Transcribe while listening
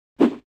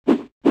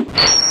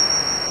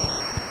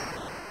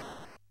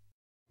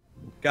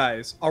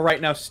Guys,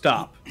 alright, now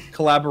stop.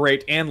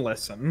 Collaborate and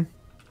listen.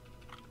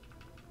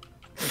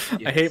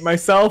 Yes. I hate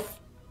myself.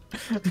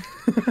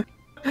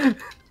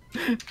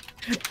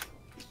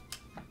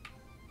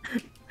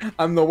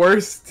 I'm the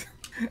worst,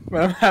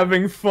 but I'm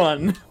having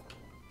fun.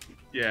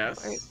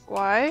 Yes. Wait,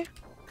 why?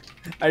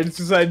 I just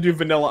decided to do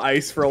Vanilla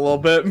Ice for a little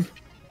bit.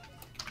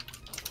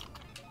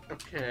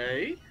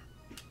 Okay.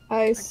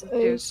 Ice,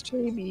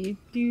 baby.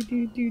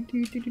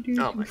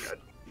 Oh my god.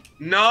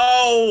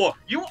 No!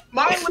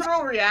 My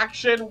literal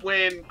reaction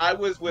when I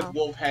was with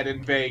Wolfhead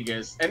in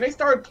Vegas, and they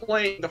started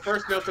playing the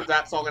first notes of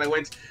that song, and I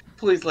went,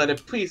 please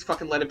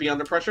fucking let it be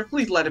under pressure,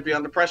 please let it be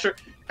under pressure.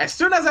 As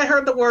soon as I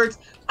heard the words,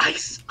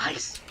 ice,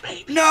 ice,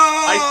 baby. No!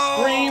 I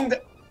screamed,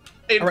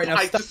 All right, now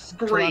I stop. just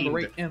screamed.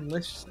 Collaborate and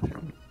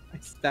listen. I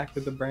stack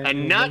with the brand.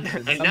 And not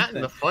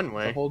in the fun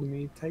way. Hold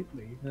me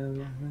tightly.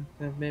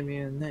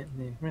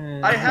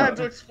 I had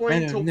to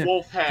explain to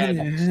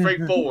Wolfhead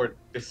straightforward.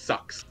 This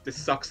sucks.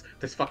 This sucks.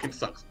 This fucking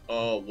sucks.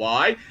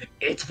 Why?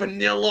 It's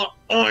Vanilla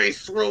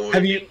Ice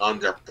ruining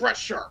under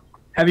pressure.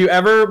 Have you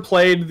ever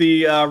played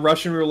the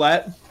Russian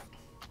roulette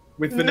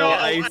with Vanilla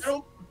Ice?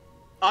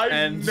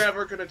 I'm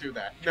never gonna do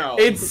that. No.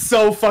 It's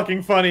so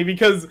fucking funny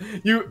because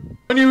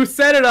when you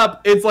set it up,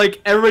 it's like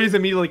everybody's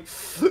immediately like,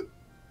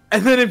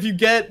 and then if you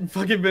get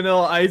fucking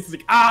Vanilla Ice, it's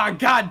like, ah,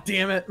 god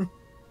damn it.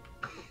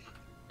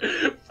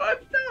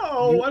 But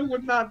no, I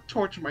would not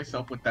torture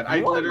myself with that.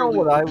 I literally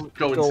what I would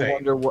go still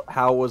insane. wonder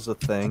how was a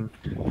thing.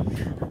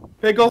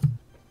 Pickle.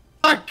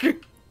 Fuck. You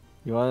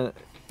want?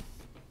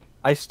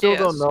 I still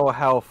don't know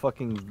how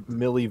fucking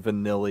Milli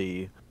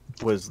Vanilli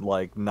was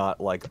like not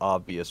like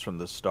obvious from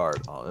the start.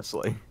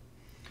 Honestly.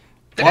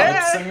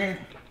 What?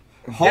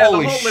 Holy yeah,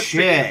 the whole lip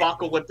shit.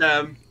 debacle with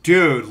them.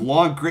 Dude,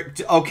 long grip.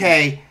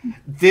 Okay,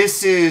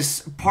 this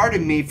is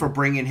pardon me for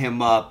bringing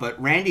him up, but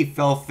Randy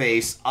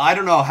Fellface, I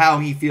don't know how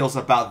he feels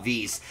about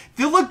these.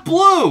 They look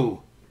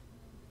blue.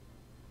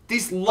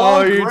 These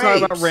long grapes. Oh, you're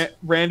talking about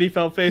Randy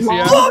Fellface?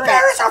 Yeah.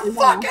 Blueberries are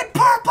fucking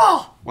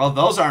purple. Well,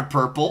 those aren't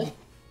purple.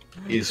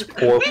 He's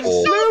purple.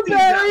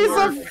 Blueberries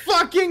are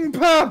fucking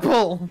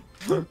purple.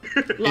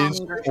 He's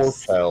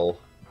purple.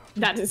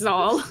 That is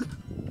all.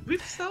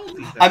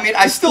 I mean,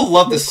 I still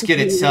love the skin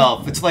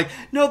itself. It's like,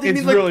 no, they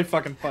mean like... It's really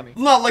fucking funny.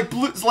 No, like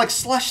blue, it's like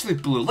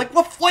slushly blue. Like,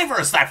 what flavor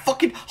is that?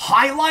 Fucking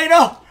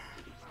highlighter?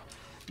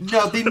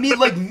 No, they mean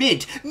like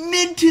mint.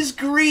 Mint is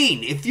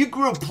green. If you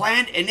grew a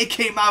plant and it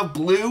came out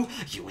blue,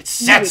 you would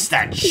set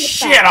that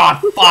shit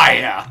on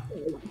fire.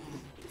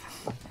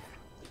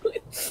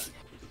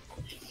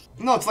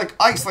 No, it's like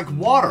ice, like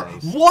water.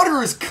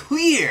 Water is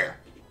clear.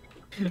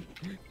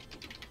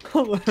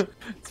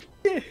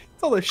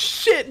 It's all the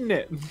shit in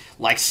it.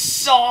 Like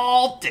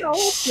salt and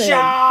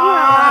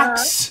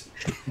sharks.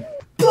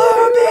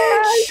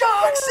 Blooming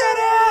sharks in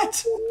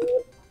it.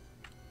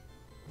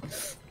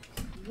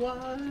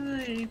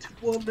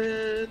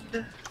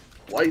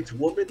 White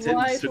woman's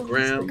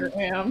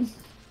Instagram.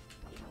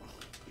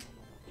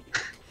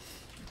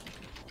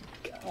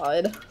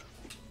 God.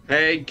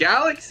 Hey,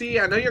 Galaxy,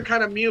 I know you're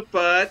kind of mute,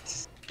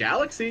 but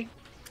Galaxy.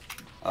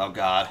 Oh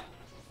God.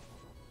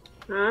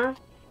 Huh?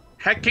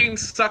 Hecking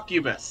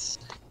succubus.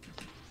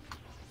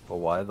 But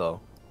why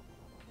though?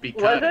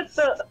 Because. Was it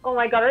the? Oh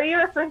my god, are you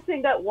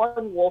referencing that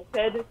one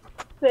Wolfhead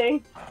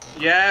thing?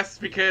 Yes,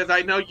 because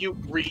I know you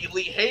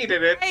really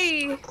hated it.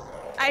 Hey,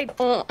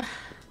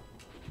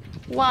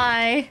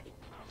 why?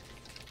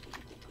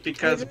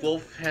 Because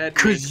Wolfhead.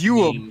 Cause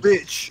you a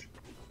bitch.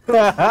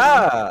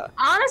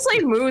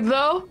 Honestly, mood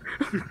though.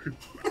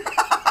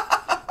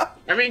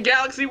 I mean,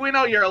 Galaxy, we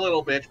know you're a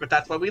little bitch, but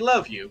that's why we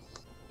love you.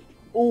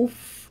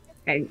 Oof.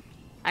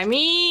 I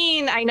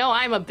mean, I know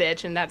I'm a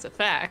bitch, and that's a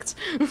fact.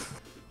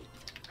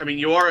 I mean,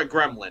 you are a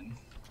gremlin.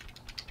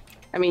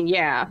 I mean,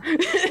 yeah.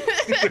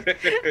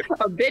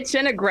 A bitch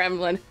and a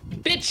gremlin.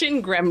 Bitch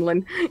and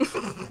gremlin.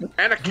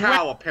 And a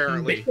cow,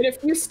 apparently. In a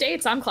few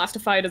states, I'm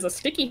classified as a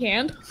sticky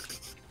hand.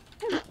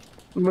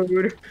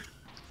 Mood.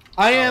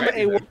 I am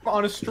a worm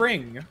on a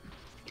string.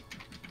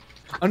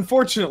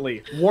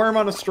 Unfortunately, worm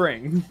on a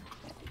string.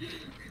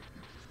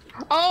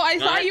 Oh, I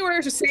thought you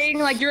were saying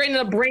like you're in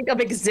the brink of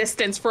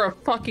existence for a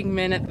fucking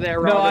minute there,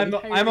 Robin. No,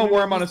 I'm a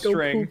worm on a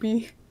string.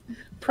 Poopy.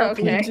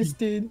 Probably Okay. just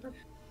did.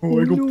 Oh,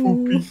 I go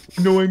poopy.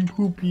 No, I'm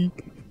poopy.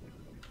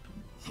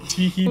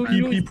 Tee-hee,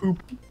 pee-pee,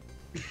 poop.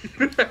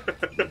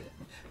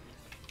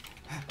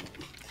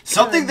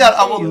 Something that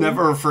I will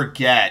never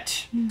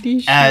forget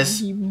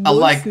as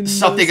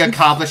something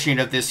accomplishing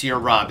of this year,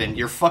 Robin,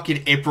 your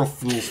fucking April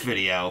Fool's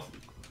video.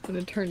 I'm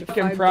gonna turn to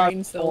 5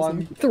 brain cells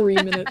in 3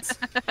 minutes.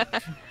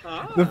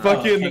 The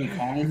fucking King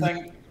Kong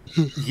thing?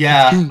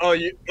 Yeah. Oh,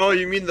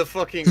 you mean the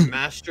fucking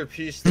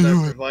masterpiece that I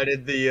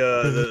provided the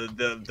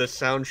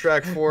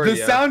soundtrack for? The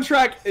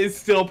soundtrack is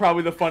still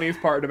probably the funniest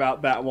part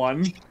about that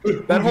one.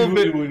 That whole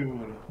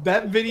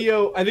that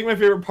video, I think my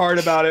favorite part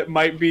about it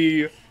might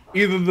be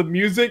either the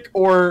music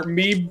or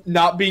me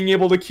not being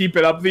able to keep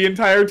it up the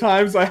entire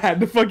time, so I had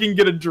to fucking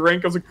get a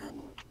drink. I was like,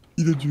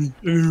 get a drink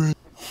anyway.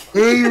 I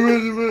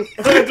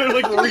had to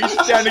like reach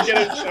down to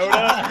get a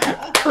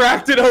soda,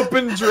 cracked it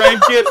open,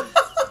 drank it.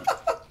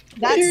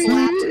 That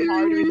slapped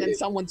harder than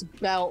someone's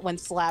belt when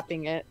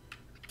slapping it.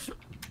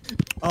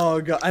 Oh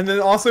god! And then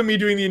also me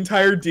doing the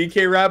entire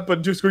DK rap,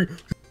 but just going.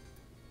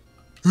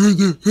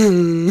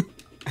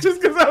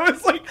 Just because I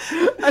was like,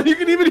 and you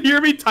can even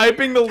hear me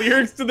typing the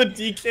lyrics to the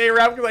DK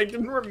rap because I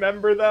didn't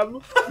remember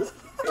them.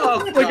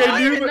 Oh, like I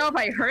don't even know if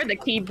I heard the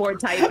keyboard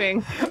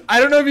typing. I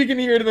don't know if you can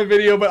hear it in the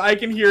video, but I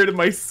can hear it in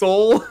my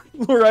soul,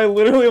 where I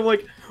literally am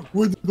like,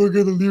 what the fuck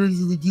are the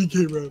lyrics of the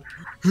DK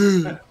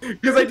rap?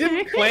 Because I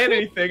didn't plan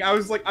anything. I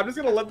was like, I'm just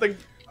gonna let the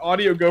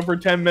audio go for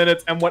 10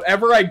 minutes, and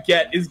whatever I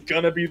get is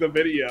gonna be the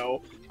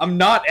video. I'm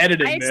not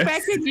editing this. I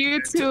expected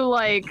you to,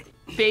 like,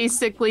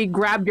 basically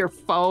grab your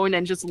phone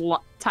and just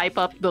type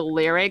up the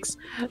lyrics,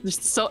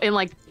 just so in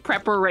like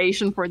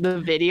preparation for the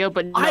video.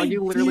 But no,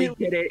 you literally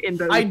did it in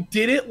the. I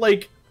did it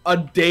like a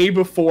day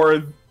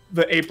before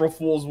the April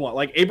Fool's one.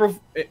 Like I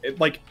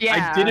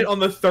did it on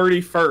the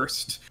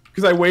 31st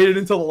because I waited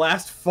until the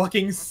last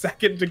fucking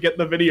second to get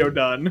the video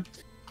done. And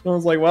I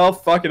was like, well,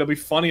 fuck it, it'll be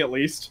funny at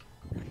least.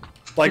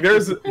 Like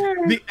there's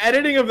the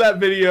editing of that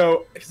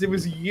video because it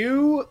was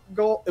you,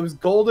 it was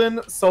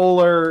Golden,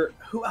 Solar.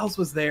 Who else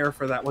was there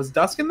for that? Was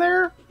Dusk in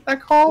there?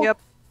 That call? Yep.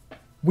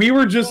 We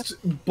were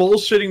just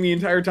bullshitting the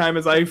entire time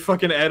as I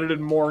fucking edited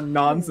more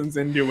nonsense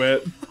into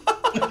it.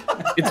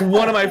 It's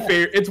one of my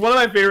favorite. It's one of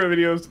my favorite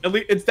videos. At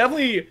least it's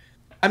definitely.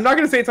 I'm not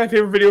gonna say it's my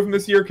favorite video from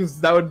this year because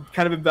that would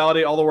kind of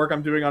invalidate all the work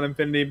I'm doing on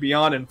Infinity and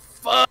Beyond. And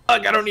fuck, I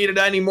don't need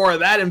any more of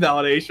that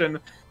invalidation.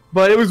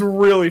 But it was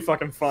really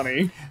fucking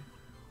funny.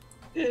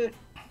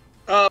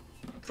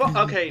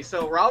 Okay,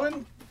 so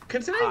Robin,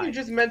 considering you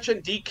just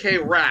mentioned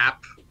DK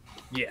rap.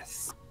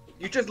 Yes.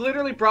 You just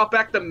literally brought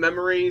back the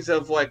memories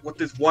of like what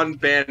this one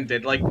band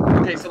did. Like,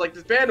 okay, so like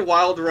this band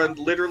Wild Run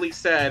literally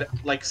said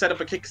like set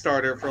up a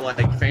Kickstarter for like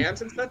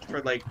fans and such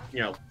for like, you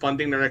know,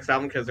 funding their next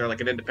album because they're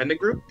like an independent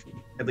group,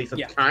 at least at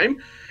the time.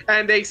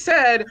 And they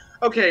said,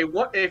 okay,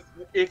 what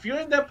if you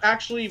end up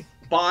actually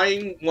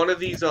buying one of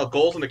these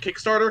goals in the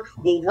Kickstarter,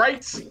 we'll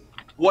write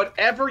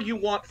whatever you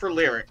want for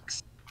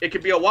lyrics. It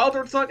could be a Wild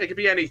Run song, it could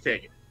be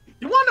anything.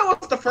 You want to know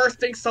what's the first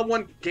thing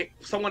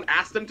someone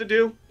asked them to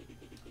do?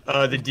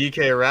 The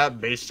DK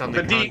rap based on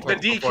the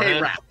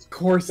DK rap. Of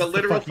course, the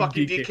literal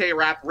fucking DK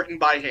rap written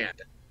by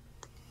hand.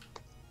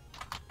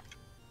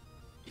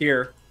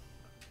 Here.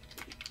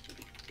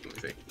 Let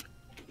me see.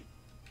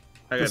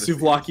 The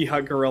Souvlaki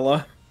Hut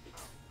Gorilla.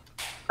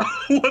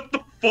 What the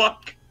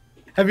fuck?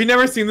 Have you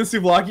never seen the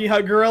Souvlaki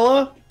Hut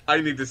Gorilla?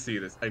 I need to see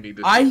this.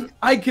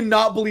 I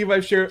cannot believe I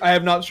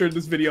have not shared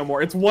this video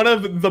more. It's one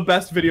of the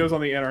best videos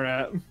on the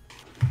internet.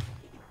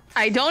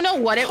 I don't know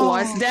what it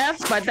was, Dev,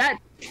 but that.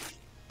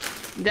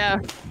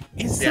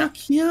 It's so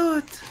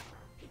cute.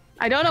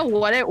 I don't know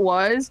what it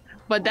was,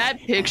 but that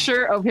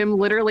picture of him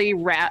literally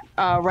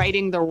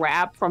writing the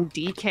rap from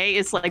DK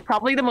is like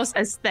probably the most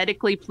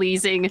aesthetically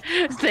pleasing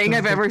thing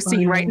I've ever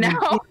seen right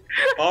now.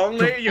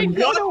 Only you. I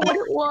don't know what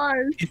it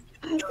was.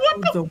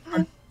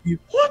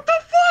 What the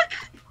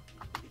fuck?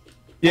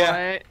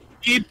 Yeah. What?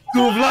 It's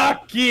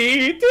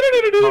Souvlaki.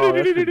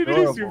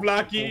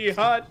 Souvlaki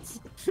Hut.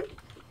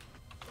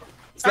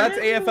 So that's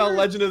AFL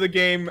Legend of the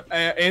Game,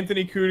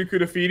 Anthony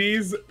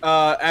Kudafides,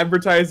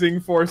 advertising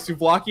for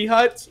Souvlaki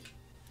Hut.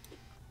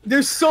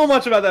 There's so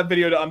much about that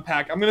video to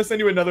unpack. I'm going to send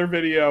you another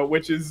video,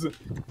 which is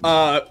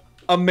a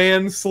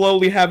man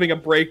slowly having a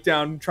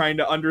breakdown trying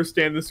to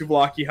understand the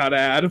Souvlaki Hut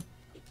ad.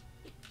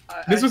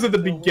 This was at the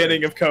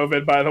beginning of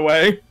COVID, by the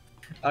way.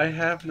 I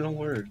have no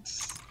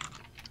words.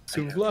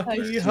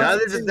 Souvlaki Hut. Now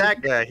there's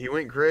that guy. He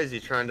went crazy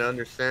trying to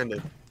understand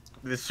it.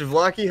 The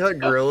Souvlaki Hut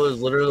Gorilla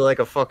is literally like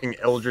a fucking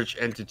eldritch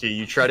entity.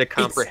 You try to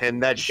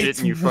comprehend that shit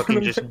and you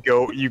fucking just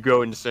go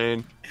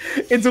insane.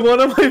 It's one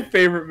of my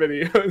favorite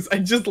videos. I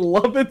just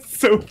love it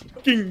so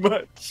fucking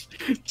much.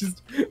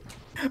 Just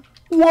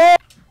whoa!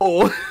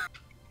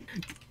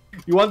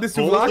 You want this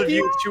Souvlaki?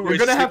 You're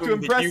gonna have to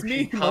impress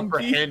me,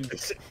 monkey.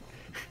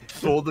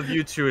 Bold of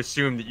you to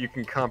assume that you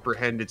can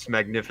comprehend its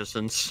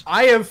magnificence.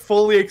 I have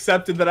fully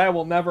accepted that I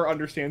will never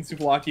understand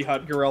Souvlaki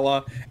Hut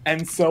Gorilla,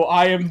 and so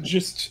I'm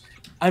just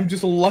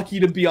lucky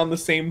to be on the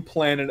same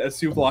planet as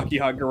Souvlaki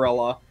Hut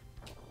Gorilla.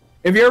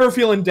 If you're ever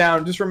feeling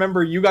down, just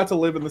remember you got to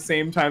live in the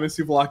same time as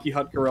Souvlaki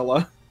Hut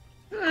Gorilla.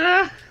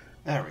 There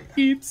we go.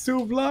 Eat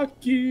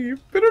Souvlaki.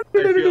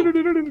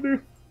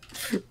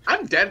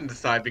 I'm dead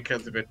inside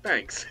because of it.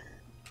 Thanks.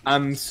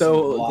 I'm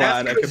so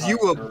glad I could. You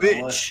a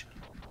bitch.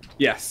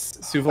 Yes,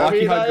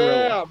 Souvlaki Hut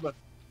Gorilla.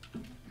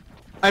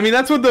 I mean,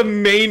 that's what the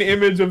main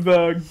image of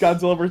the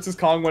Godzilla vs.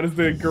 Kong one is,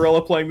 the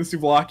gorilla playing the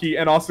Souvlaki,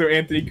 and also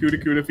Anthony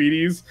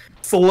Kudafides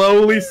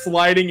slowly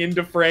sliding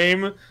into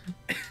frame.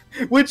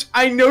 Which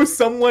I know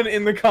someone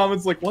in the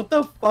comments like, who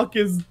the fuck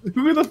is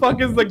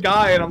the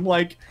guy? And I'm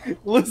like,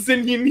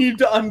 listen, you need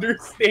to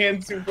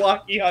understand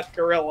Souvlaki Hut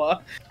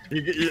Gorilla.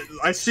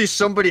 I see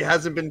somebody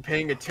hasn't been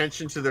paying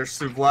attention to their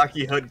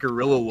Souvlaki Hut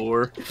Gorilla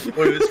lore. Look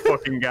at this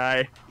fucking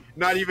guy.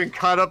 Not even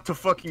caught up to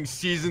fucking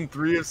season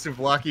 3 of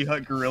Souvlaki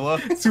Hut Gorilla.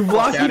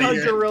 Souvlaki Hut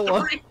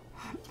Gorilla.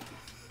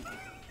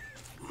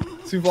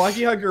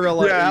 Souvlaki Hut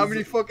Gorilla. Yeah, how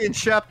many fucking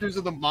chapters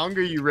of the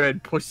manga you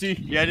read, pussy?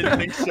 Yeah, I didn't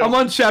think so. I'm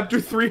on chapter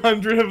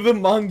 300 of the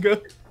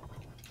manga.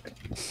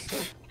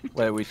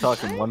 Wait, are we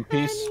talking One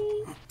Piece?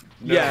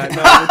 No. Yeah,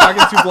 no, we're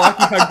talking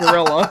Souvlaki Hut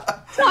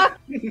Gorilla.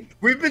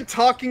 We've been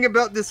talking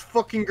about this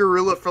fucking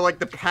gorilla for like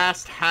the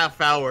past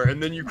half hour,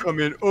 and then you come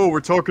in, oh, we're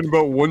talking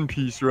about One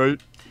Piece, right?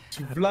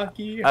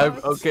 Souvlaki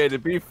Hut. Okay, to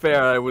be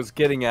fair, I was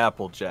getting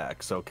Apple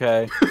Jacks,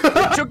 okay?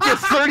 It took you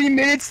 30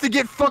 minutes to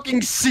get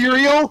fucking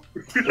cereal?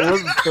 It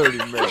wasn't 30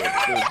 minutes,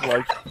 it was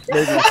like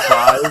maybe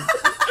 5.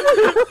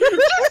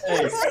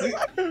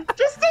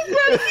 Just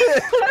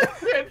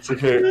a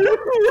Okay.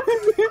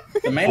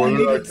 The man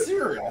needed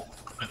cereal.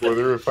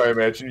 Whether if I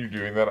imagine you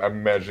doing that, I'm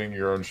imagining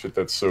your own shit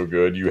that's so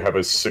good, you have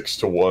a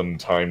 6-to-1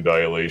 time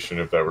dilation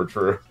if that were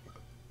true.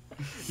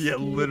 Yeah,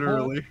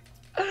 literally.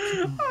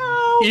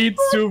 Eat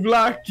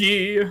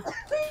souvlaki.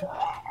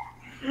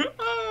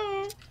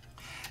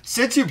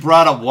 Since you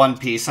brought up One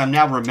Piece, I'm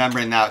now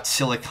remembering that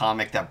silly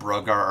comic that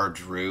Brogar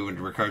drew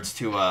in regards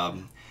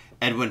to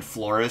Edwin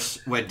Flores,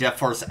 when Death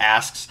Force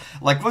asks,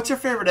 like, what's your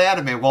favorite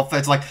anime?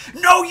 Wolfhead's like,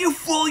 no, you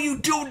fool, you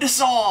doomed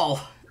us all!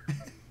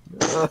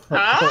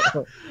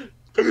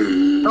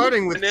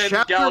 Starting with and then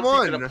chapter Galaxy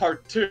 1. did a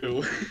part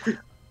 2.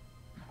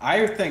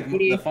 I think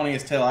the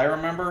funniest tale I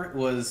remember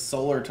was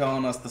Solar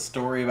telling us the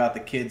story about the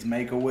kid's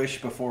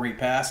Make-A-Wish before he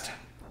passed.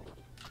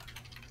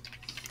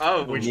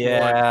 Oh,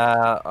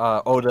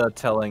 yeah, Oda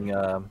telling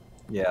a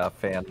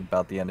fan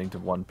about the ending to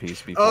One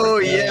Piece before. Oh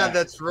yeah,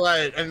 that's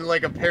right. And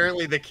like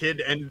apparently the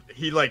kid and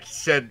he like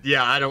said,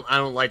 yeah, I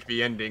don't like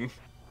the ending.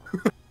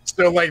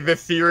 So like the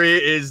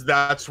theory is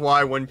that's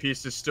why One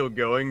Piece is still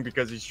going,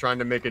 because he's trying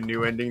to make a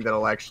new ending that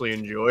I'll actually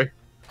enjoy.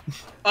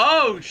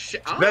 Oh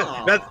shit!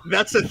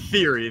 That's a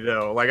theory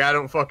though. Like I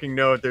don't fucking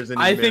know if there's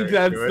any. I think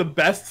that's the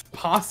best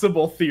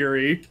possible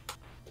theory.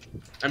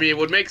 I mean, it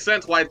would make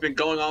sense why it's been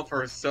going on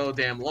for so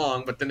damn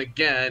long, but then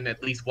again,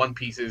 at least One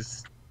Piece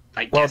is,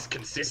 I guess,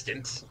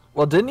 consistent.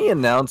 Well, didn't he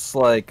announce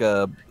like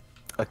a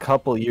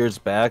couple years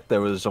back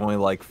there was only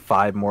like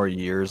 5 more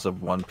years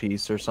of One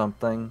Piece or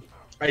something?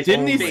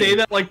 Didn't he say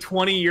that like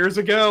 20 years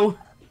ago?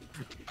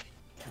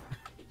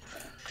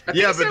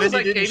 Yeah, but then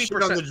he didn't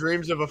shit on the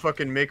dreams of a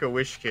fucking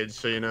Make-A-Wish kid,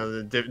 so you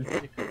know the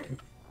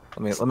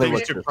let me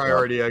look your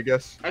priority, I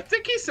guess. I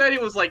think he said he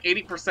was like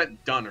 80%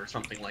 done or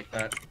something like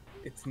that.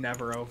 It's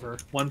never over.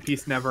 One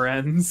Piece never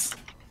ends.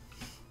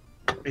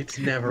 It's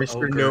never Mr.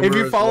 over. Nomura's If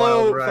you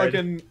follow wild ride.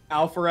 fucking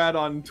Alpharad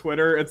on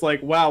Twitter, it's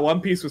like, wow, One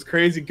Piece was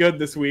crazy good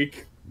this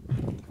week.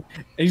 And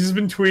he's just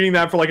been tweeting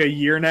that for like a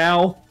year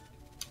now.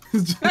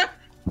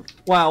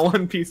 Wow,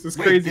 One Piece was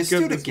crazy this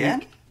good dude this again?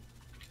 week.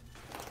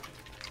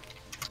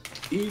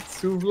 Eat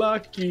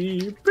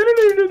souvlaki.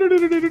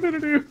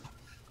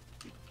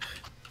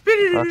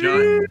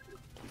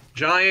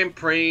 Giant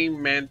praying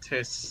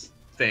mantis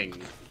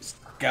thing.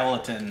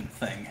 Skeleton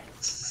thing.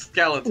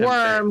 Skeleton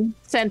Worm,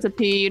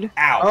 centipede.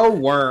 Ow. Oh,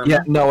 worm. Yeah,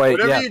 no wait.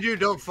 Whatever you do,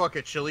 don't fuck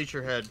it. She'll eat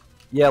your head.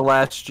 Yeah,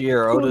 last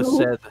year Oda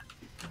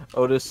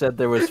said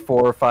there was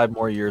 4 or 5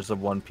 more years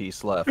of One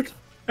Piece left.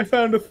 I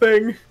found a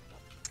thing.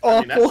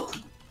 I mean, Awful. that's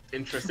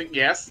interesting.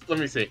 Yes, let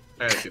me see.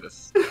 I gotta do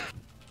this.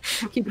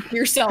 Keep it to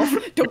yourself.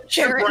 Don't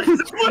share it.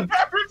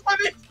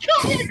 Everybody's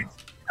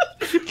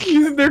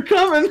coming! They're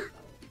coming.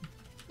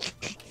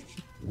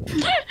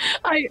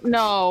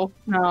 No,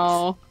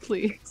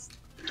 please.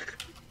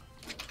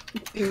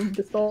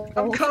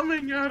 I'm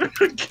coming out of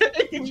the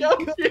cage.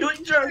 I'm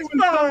feeling just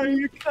fine.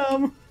 You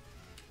come.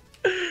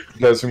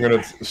 Guys, I'm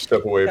gonna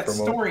step away That for a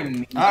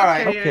moment. story.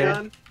 Alright.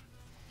 Okay.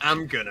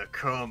 I'm gonna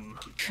come.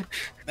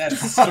 That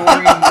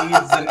story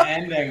needs an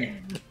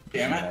ending.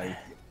 Damn it.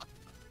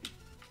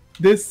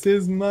 This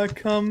is my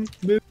cum.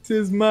 This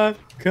is my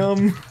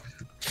cum.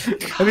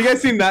 Have you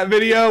guys seen that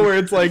video where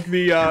it's like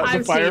the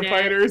I've seen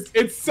firefighters?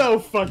 It's so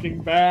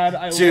fucking bad.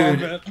 I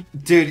love it.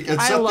 Dude, it's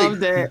I something.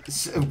 loved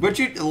it. Would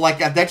you like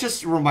that?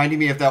 Just reminded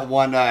me of that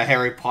one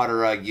Harry Potter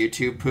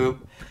YouTube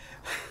poop,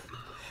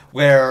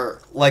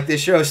 where like they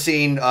show a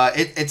scene.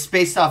 It's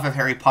based off of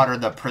Harry Potter,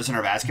 the Prisoner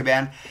of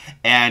Azkaban,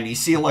 and you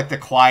see like the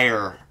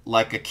choir,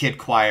 like a kid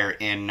choir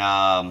in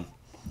one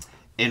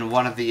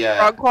of the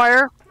Frog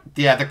choir.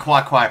 Yeah, the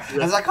quad choir. I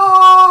was like,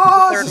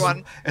 oh, The third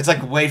one. It's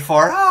like wait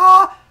for it,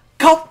 ah,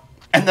 go,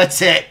 and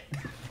that's it.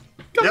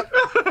 Yep.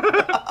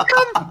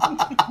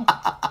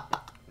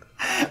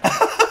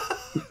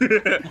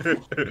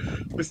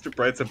 Mr.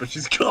 Brightside, but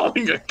she's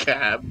calling a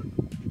cab.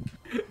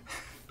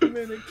 I'm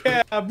in a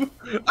cab.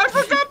 I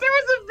forgot there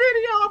was a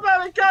video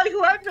about a guy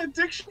who had an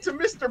addiction to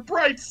Mr.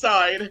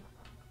 Brightside.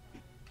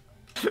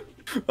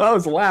 That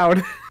was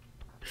loud.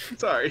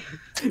 Sorry.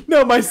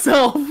 No,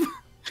 myself.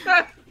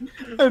 I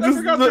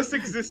forgot this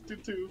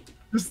existed too.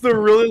 Just the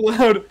really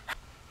loud.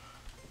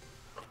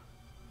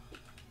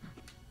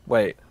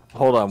 Wait,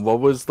 hold on. What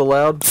was the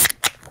loud?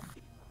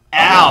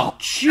 Ow,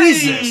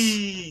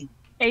 Jesus.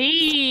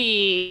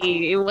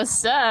 Hey,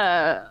 what's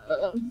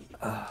up?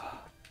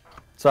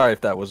 Sorry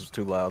if that was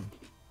too loud.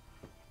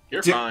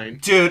 You're fine.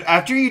 Dude,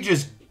 after you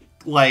just,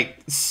 like,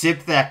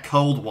 sipped that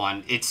cold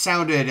one, it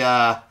sounded,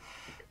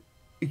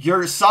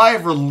 Your sigh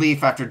of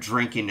relief after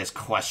drinking is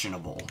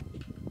questionable.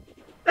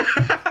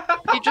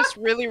 He just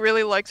really,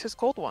 really likes his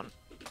cold one.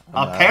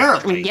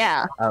 Apparently.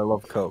 Yeah. I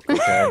love Coke,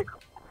 okay?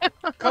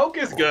 Coke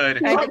is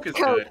good. Coke is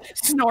good.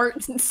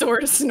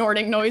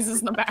 Snorting noises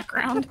in the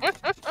background.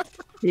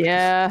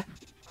 Yeah.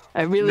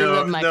 I really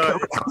love my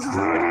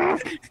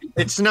Coke.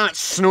 It's not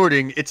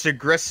snorting, it's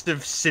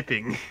aggressive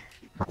sipping.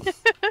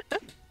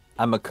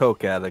 I'm a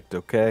Coke addict,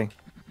 okay?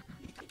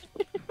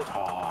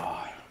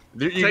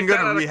 You Take can go that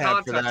to out of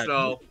rehab for context, that.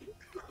 though.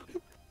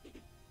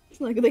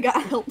 It's like they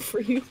got help for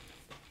you.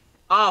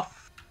 Oh,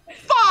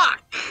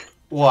 fuck!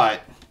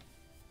 What?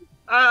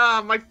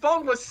 My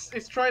phone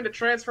is trying to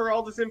transfer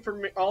all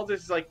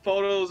this like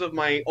photos of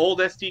my old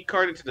SD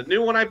card into the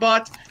new one I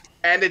bought,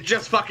 and it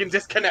just fucking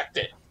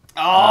disconnected.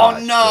 Oh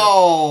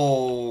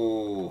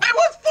no! It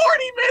was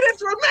 40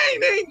 minutes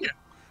remaining.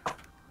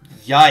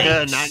 Yikes!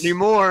 Yeah, not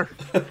anymore.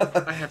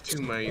 I have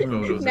too many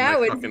photos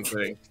Now in my it's- fucking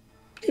thing.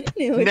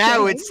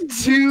 Now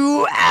it's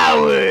 2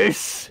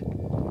 hours.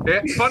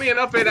 Funny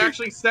enough, it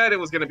actually said it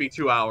was gonna be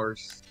 2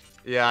 hours.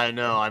 Yeah, I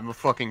know. I'm a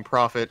fucking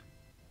prophet.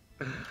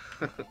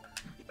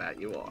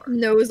 That you are.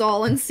 Knows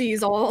all and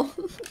sees all.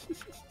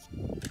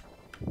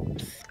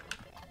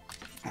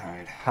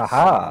 Alright.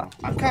 Haha.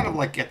 I'm kind of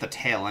like at the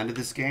tail end of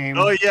this game.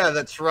 Oh yeah,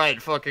 that's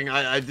right. Fucking,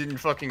 I didn't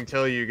fucking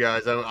tell you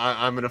guys.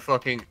 I'm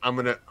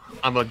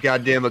a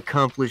goddamn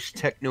accomplished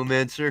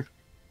technomancer.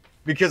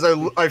 Because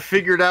I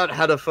figured out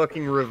how to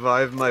fucking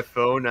revive my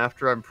phone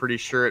after I'm pretty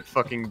sure it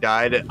fucking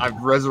died.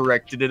 I've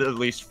resurrected it at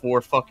least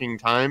 4 fucking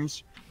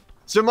times.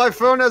 So my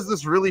phone has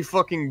this really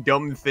fucking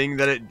dumb thing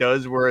that it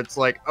does where it's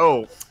like,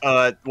 oh,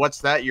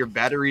 what's that? Your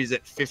battery's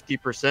at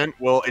 50%?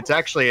 Well, it's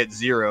actually at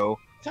 0.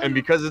 And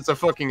because it's a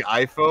fucking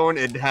iPhone,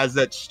 it has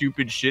that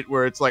stupid shit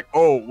where it's like,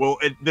 oh, well,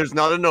 there's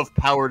not enough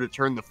power to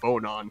turn the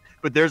phone on.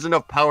 But there's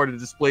enough power to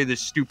display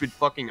this stupid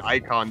fucking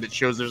icon that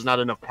shows there's not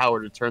enough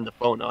power to turn the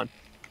phone on.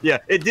 Yeah,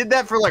 it did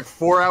that for like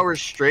 4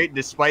 hours straight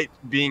despite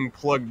being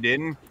plugged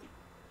in.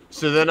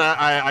 So then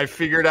I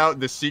figured out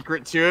the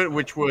secret to it,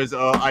 which was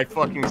I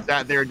fucking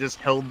sat there and just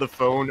held the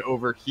phone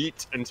over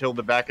heat until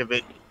the back of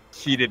it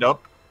heated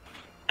up.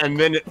 And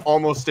then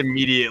almost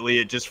immediately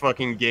it just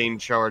fucking gained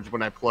charge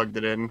when I plugged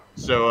it in.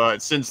 So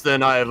since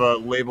then I have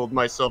labeled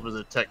myself as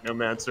a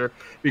technomancer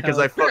because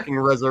I fucking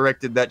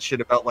resurrected that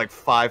shit about like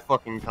 5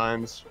 fucking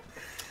times.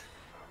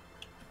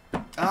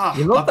 Oh,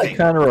 You know what that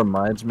kind of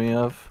reminds me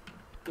of?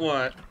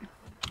 What?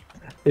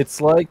 It's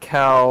like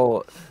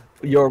how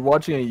you're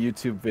watching a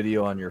YouTube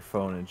video on your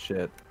phone and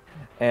shit,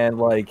 and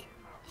like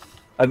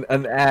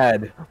an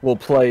ad will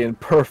play in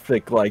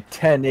perfect like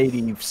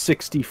 1080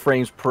 60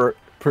 frames per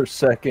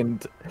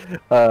second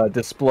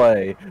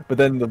display, but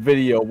then the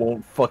video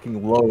won't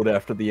fucking load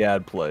after the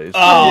ad plays.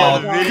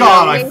 Oh yeah,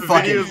 god, the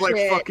video's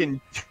like fucking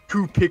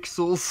 2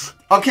 pixels.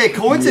 Okay,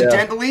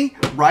 coincidentally,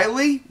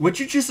 Riley, what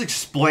you just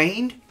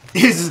explained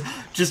is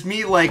just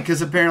me, like,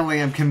 because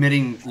apparently I'm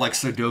committing, like,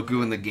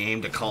 Sudoku in the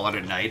game to call it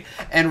a night,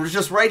 and we're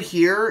just right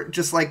here,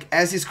 just, like,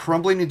 as he's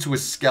crumbling into a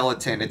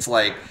skeleton, it's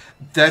like,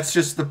 that's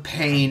just the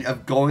pain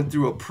of going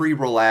through a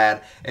pre-roll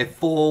ad at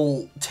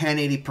full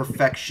 1080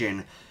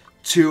 perfection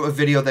to a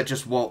video that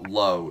just won't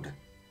load.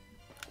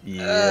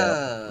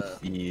 Yeah.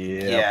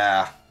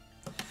 Yeah.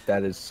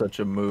 That is such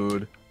a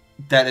mood.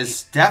 That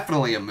is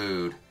definitely a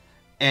mood.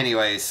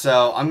 Anyway,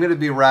 so I'm going to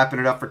be wrapping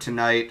it up for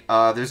tonight.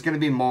 There's going to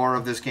be more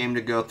of this game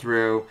to go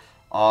through.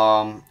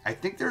 I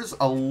think there's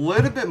a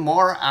little bit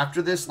more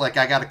after this. Like,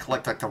 I got to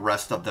collect, like, the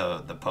rest of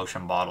the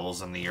potion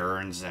bottles and the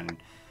urns and...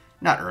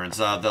 Not urns,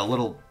 the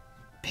little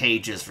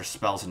pages for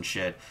spells and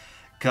shit.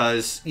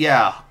 Because,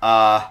 yeah,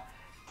 I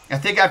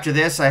think after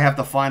this, I have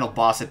the final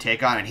boss to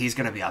take on, and he's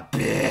going to be a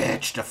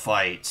bitch to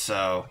fight.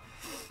 So,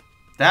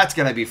 that's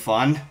going to be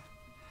fun.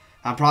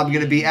 I'm probably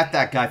going to be at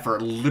that guy for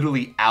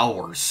literally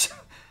hours.